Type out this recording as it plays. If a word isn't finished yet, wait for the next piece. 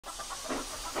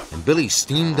and Billy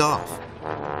steamed off.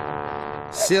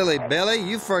 "Silly Billy,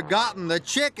 you've forgotten the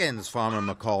chickens," Farmer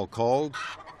McCall called.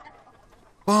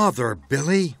 "Bother,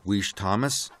 Billy," wheezed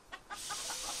Thomas.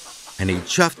 And he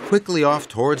chuffed quickly off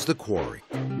towards the quarry.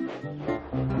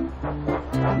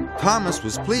 Thomas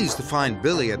was pleased to find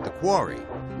Billy at the quarry,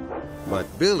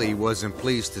 but Billy wasn't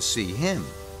pleased to see him.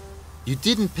 "You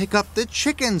didn't pick up the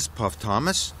chickens," puffed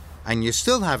Thomas, "and you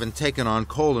still haven't taken on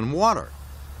coal and water."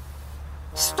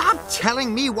 "Stop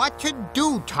telling me what to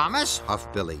do, Thomas,"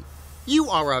 huffed Billy. "You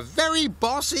are a very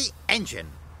bossy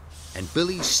engine." And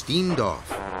Billy steamed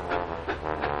off.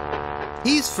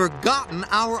 "He's forgotten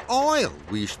our oil,"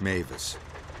 wheezed Mavis.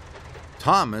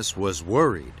 Thomas was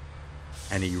worried,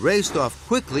 and he raced off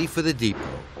quickly for the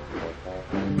depot.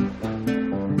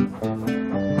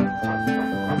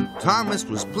 Thomas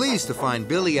was pleased to find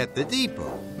Billy at the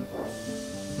depot,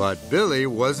 but Billy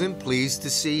wasn't pleased to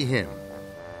see him.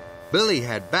 Billy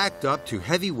had backed up to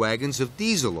heavy wagons of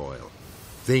diesel oil.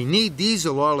 "They need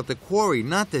diesel oil at the quarry,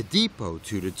 not the depot,"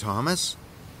 tooted Thomas.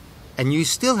 "And you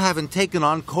still haven't taken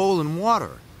on coal and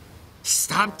water."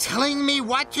 "Stop telling me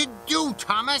what to do,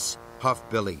 Thomas," huffed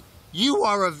Billy. "You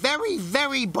are a very,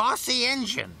 very bossy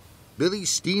engine." Billy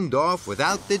steamed off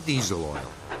without the diesel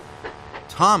oil.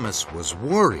 Thomas was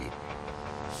worried,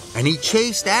 and he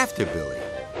chased after Billy.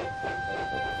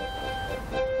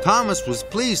 Thomas was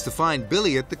pleased to find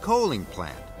Billy at the coaling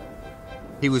plant.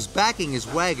 He was backing his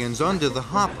wagons under the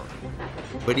hopper,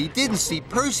 but he didn't see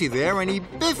Percy there, and he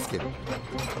biffed him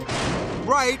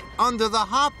right under the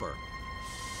hopper.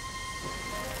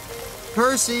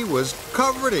 Percy was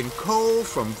covered in coal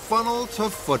from funnel to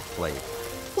footplate.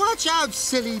 "Watch out,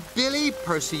 silly Billy,"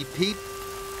 Percy peeped.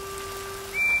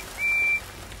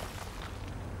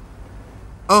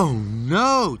 "Oh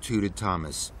no," tooted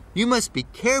Thomas. "You must be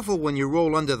careful when you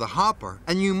roll under the hopper,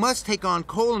 and you must take on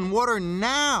coal and water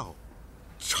now."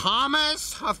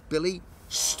 "Thomas," huffed Billy,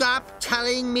 "stop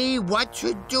telling me what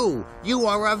to do. You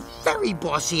are a very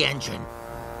bossy engine."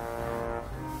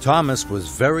 Thomas was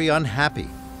very unhappy.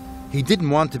 He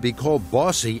didn't want to be called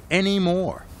bossy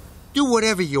anymore. "Do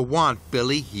whatever you want,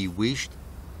 Billy," he wheezed.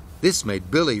 This made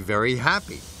Billy very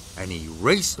happy, and he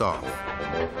raced off.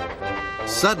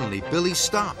 Suddenly, Billy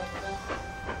stopped.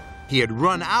 He had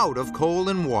run out of coal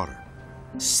and water.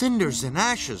 "Cinders and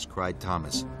ashes," cried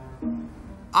Thomas.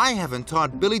 "I haven't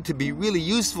taught Billy to be really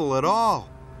useful at all."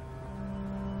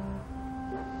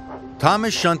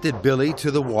 Thomas shunted Billy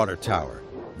to the water tower.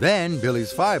 Then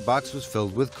Billy's firebox was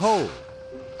filled with coal.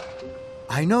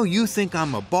 "I know you think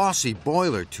I'm a bossy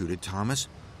boiler," tooted Thomas,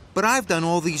 "but I've done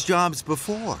all these jobs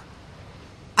before.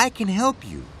 I can help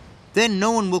you. Then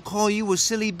no one will call you a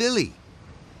silly Billy."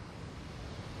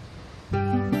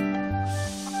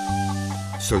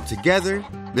 So together,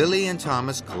 Billy and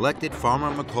Thomas collected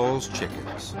Farmer McCall's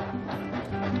chickens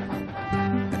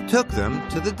and took them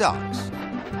to the docks.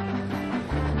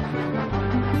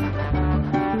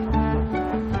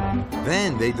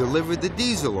 Then they delivered the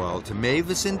diesel oil to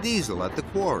Mavis and Diesel at the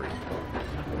quarry.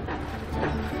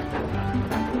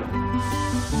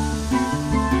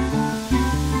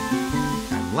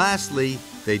 And lastly,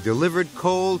 they delivered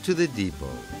coal to the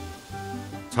depot.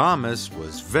 Thomas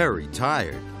was very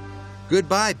tired.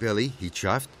 "Goodbye, Billy," he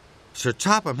chuffed. "Sir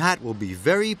Topham Hatt will be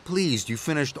very pleased you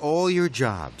finished all your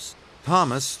jobs."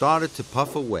 Thomas started to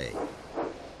puff away.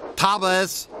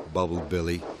 "Thomas," bubbled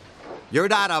Billy, "you're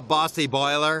not a bossy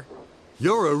boiler.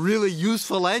 You're a really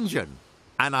useful engine,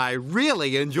 and I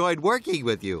really enjoyed working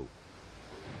with you."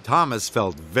 Thomas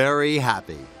felt very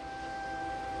happy.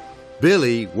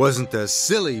 Billy wasn't a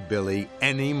silly Billy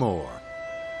anymore,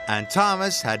 and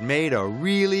Thomas had made a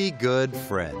really good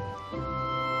friend.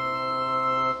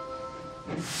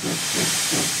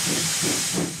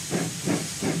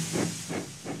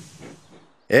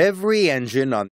 Every engine on